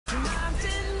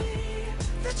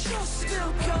that you're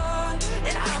still gone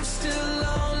and I'm still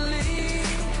lonely.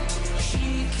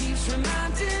 She keeps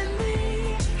reminding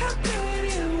me how good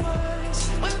it was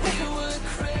when we were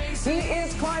crazy. He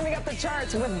is climbing up the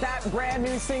charts with that brand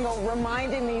new single,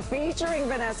 Reminding Me, featuring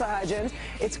Vanessa Hudgens.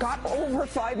 It's got over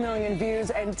 5 million views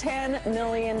and 10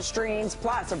 million streams,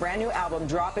 plus a brand new album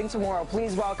dropping tomorrow.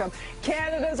 Please welcome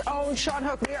Canada's own Shawn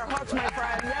Hook. We are hooked, my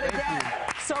friend, yet again.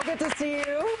 So good to see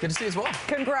you. Good to see you as well.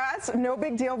 Congrats. No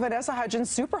big deal. Vanessa Hudgens,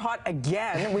 super hot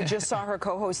again. We just saw her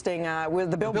co-hosting with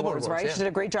the Billboard Awards, right? Yeah. She did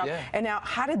a great job. Yeah. And now,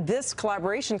 how did this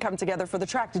collaboration come together for the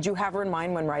track? Did you have her in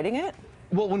mind when writing it?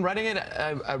 Well, when writing it,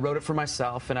 I wrote it for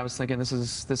myself, and I was thinking this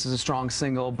is a strong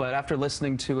single. But after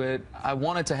listening to it, I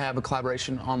wanted to have a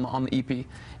collaboration on the EP,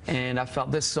 and I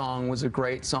felt this song was a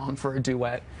great song for a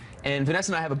duet. And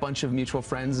Vanessa and I have a bunch of mutual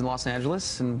friends in Los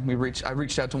Angeles, and I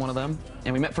reached out to one of them,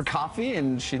 and we met for coffee,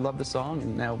 and she loved the song,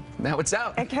 and now it's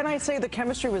out. And can I say the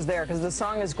chemistry was there, because the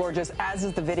song is gorgeous, as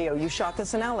is the video. You shot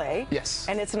this in LA. Yes.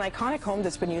 And it's an iconic home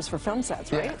that's been used for film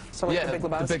sets, right? Yeah. So like yeah, the Big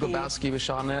Lebowski. The Big Lebowski was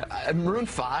shot in it. Maroon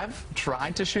 5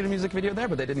 tried to shoot a music video there,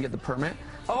 but they didn't get the permit.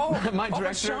 Oh, my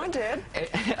director, Shawn did.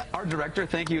 Our director,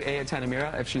 thank you, Aya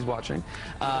Tanamira, if she's watching.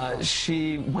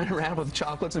 She went around with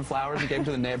chocolates and flowers and gave them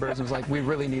to the neighbors and was like, we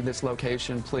really need this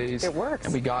location, please. It works.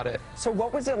 And we got it. So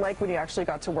what was it like when you actually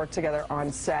got to work together on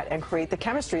set and create the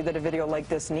chemistry that a video like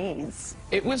this needs?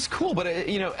 It was cool, but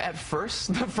you know, at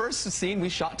first, the first scene we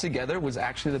shot together was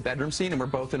actually the bedroom scene, and we're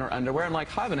both in our underwear. I'm like,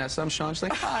 hi, Vanessa, I'm Shawn. She's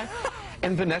like, hi.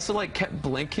 And Vanessa like kept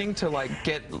blinking to like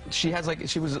get,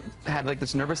 had like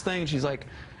this nervous thing, and she's like,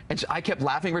 I kept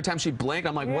laughing every time she blinked.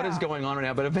 I'm like, what is going on right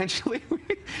now? But eventually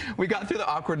we got through the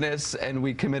awkwardness, and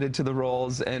we committed to the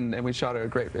roles, and we shot a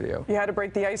great video. You had to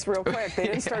break the ice real quick. They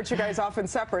didn't start you guys off in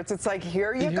separates. It's like,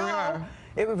 here you go.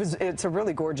 It's a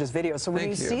really gorgeous video. So when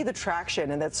you see the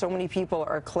traction and that so many people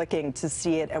are clicking to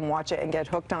see it and watch it and get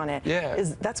hooked on it,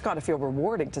 that's got to feel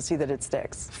rewarding to see that it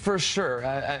sticks. For sure.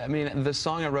 I mean, the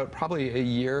song I wrote probably a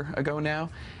year ago now,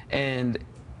 and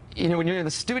you know, when you're in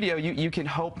the studio, you can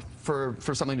hope for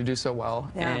something to do so well,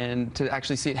 and to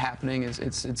actually see it happening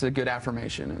it's a good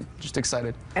affirmation, and just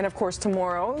excited. And of course,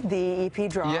 tomorrow the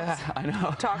EP drops. Yeah, I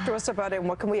know. Talk to us about it, and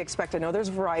what can we expect? I know there's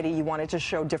variety. You wanted to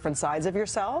show different sides of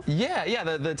yourself. Yeah.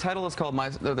 The title is called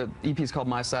the EP is called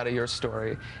My Side of Your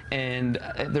Story, and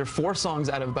there are 4 songs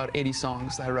out of about 80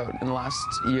 songs that I wrote in the last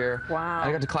year. Wow.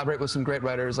 I got to collaborate with some great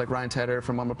writers like Ryan Tedder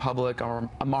from OneRepublic,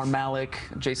 Amar Malik,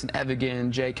 Jason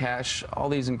Evigan, Jay Cash, all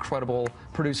these incredible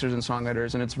producers and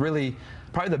songwriters, and it's really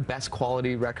probably the best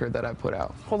quality record that I've put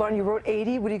out. Hold on, you wrote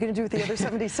 80? What are you going to do with the other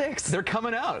 76? They're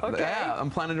coming out. Okay. Yeah, I'm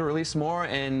planning to release more,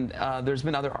 and there's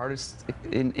been other artists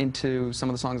into some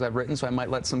of the songs I've written, so I might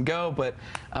let some go, but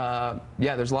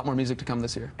yeah, there's a lot more music to come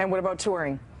this year. And what about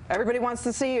touring? Everybody wants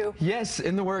to see you. Yes,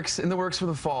 in the works for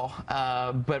the fall.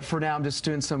 But for now, I'm just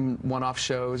doing some one-off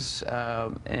shows,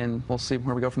 and we'll see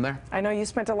where we go from there. I know you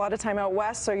spent a lot of time out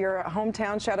west, so your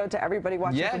hometown. Shout out to everybody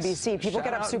watching from BC. People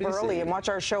get up super early and watch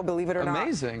our show, believe it or not.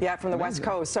 Amazing. Yeah, from the West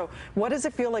Coast. So what does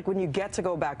it feel like when you get to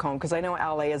go back home? Because I know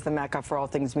LA is the mecca for all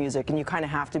things music, and you kind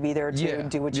of have to be there to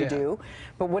do what you do.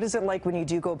 But what is it like when you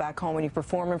do go back home, when you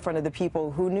perform in front of the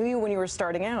people who knew you when you were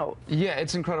starting out? Yeah,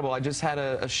 it's incredible. I just had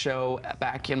a show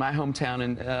back in my hometown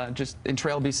in just in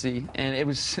Trail, BC, and it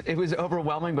was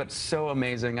overwhelming but so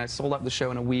amazing. I sold out the show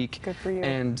in a week. Good for you.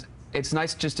 And it's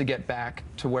nice just to get back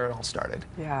to where it all started.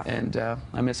 Yeah. And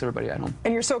I miss everybody at home.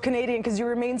 And you're so Canadian because you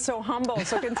remain so humble.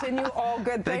 So continue all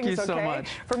good things. Thank you so much.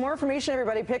 For more information,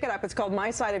 everybody, pick it up. It's called My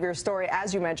Side of Your Story.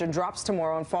 As you mentioned, drops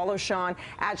tomorrow, and follow Shawn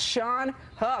at Shawn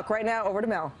Hook. Right now, over to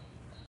Mel.